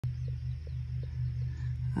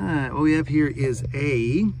What we have here is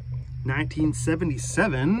a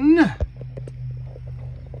 1977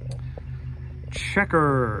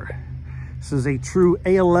 Checker. This is a true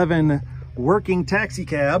A-11 working taxi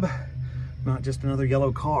cab, not just another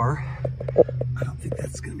yellow car. I don't think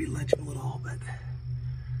that's going to be legible at all, but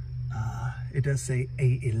it does say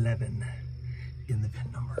A-11 in the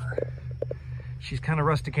VIN number. She's kind of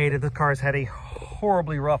rusticated. This car has had a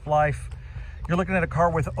horribly rough life. You're looking at a car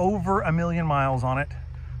with over 1 million miles on it.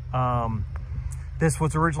 This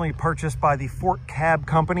was originally purchased by the Fort Cab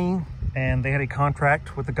Company, and they had a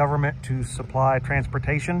contract with the government to supply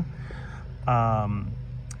transportation.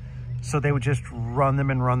 So they would just run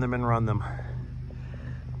them and run them and run them.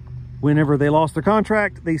 Whenever they lost their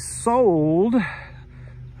contract, they sold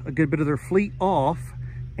a good bit of their fleet off,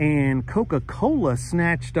 and Coca-Cola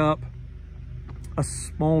snatched up a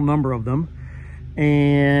small number of them,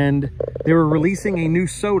 and they were releasing a new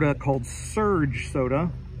soda called Surge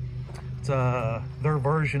soda. It's their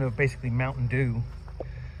version of basically Mountain Dew.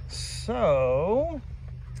 So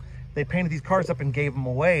they painted these cars up and gave them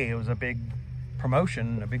away. It was a big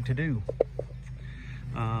promotion, a big to-do.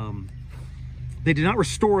 They did not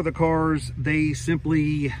restore the cars. They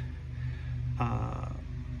simply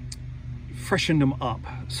freshened them up.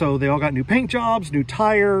 So they all got new paint jobs, new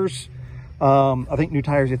tires. I think new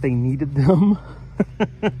tires if they needed them.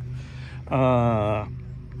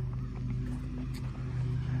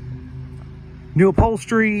 New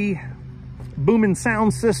upholstery, booming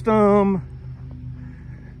sound system,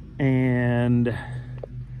 and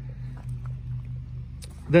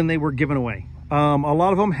then they were given away. A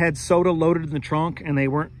lot of them had soda loaded in the trunk, and they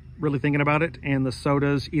weren't really thinking about it, and the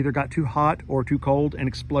sodas either got too hot or too cold and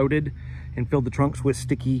exploded and filled the trunks with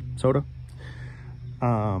sticky soda.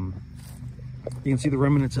 You can see the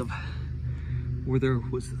remnants of where there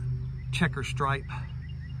was a checker stripe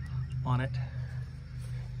on it.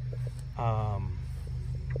 You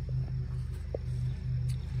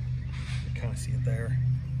kind of see it there.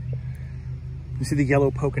 You see the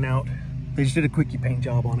yellow poking out. They just did a quickie paint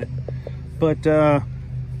job on it. But,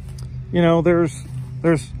 you know, I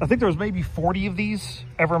think there was maybe 40 of these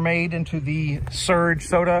ever made into the Surge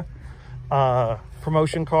soda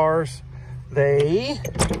promotion cars. They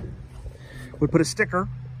would put a sticker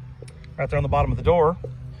right there on the bottom of the door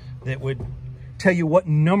that would tell you what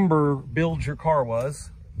number build your car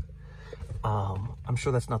was. I'm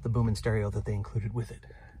sure that's not the booming stereo that they included with it,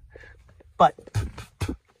 but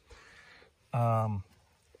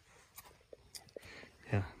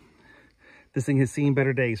yeah, this thing has seen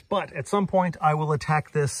better days. But at some point I will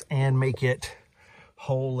attack this and make it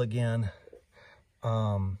whole again.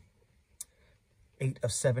 8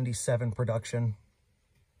 of 77 production.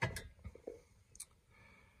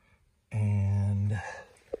 And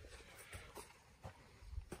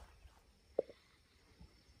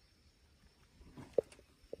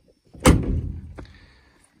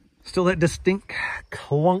still that distinct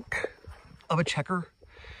clunk of a checker.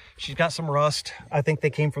 She's got some rust. I think they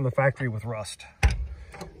came from the factory with rust.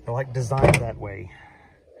 They're like designed that way.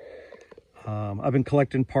 I've been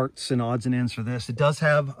collecting parts and odds and ends for this. It does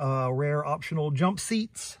have rare optional jump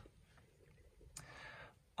seats.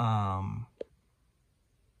 But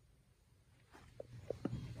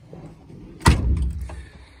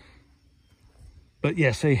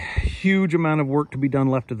yes, a huge amount of work to be done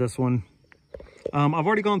left to this one. I've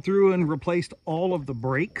already gone through and replaced all of the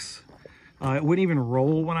brakes. It wouldn't even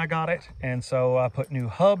roll when I got it. And so I put new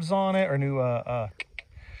hubs on it, or new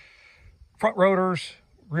front rotors,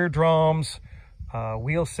 rear drums,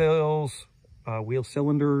 wheel sills, wheel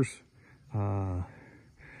cylinders. I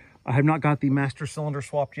have not got the master cylinder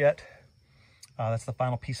swapped yet. That's the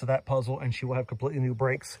final piece of that puzzle, and she will have completely new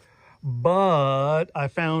brakes. But I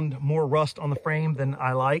found more rust on the frame than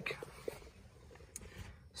I like.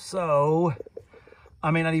 So I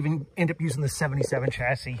may not even end up using the 77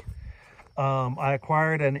 chassis. I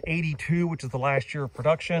acquired an 82, which is the last year of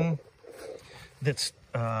production. That's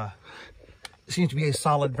seems to be a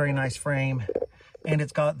solid, very nice frame. And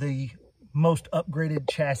it's got the most upgraded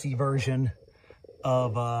chassis version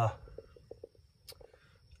of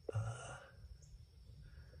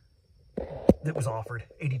that was offered.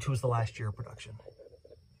 82 is the last year of production.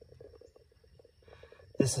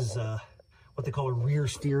 This is what they call a rear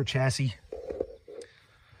steer chassis.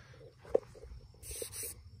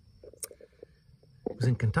 It was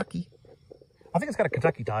in Kentucky. I think it's got a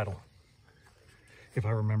Kentucky title, if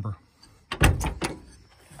I remember.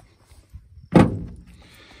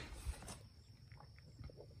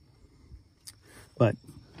 But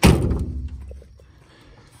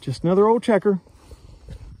just another old checker.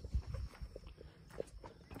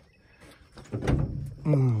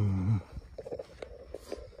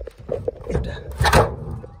 You have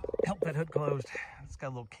to help that hood closed. It's got a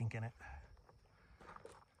little kink in it.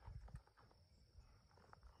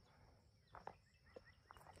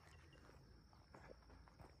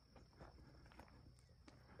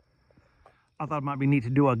 I thought it might be neat to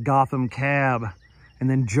do a Gotham cab and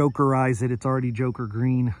then Jokerize it. It's already Joker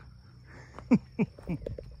green.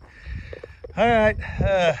 All right,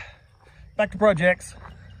 back to projects.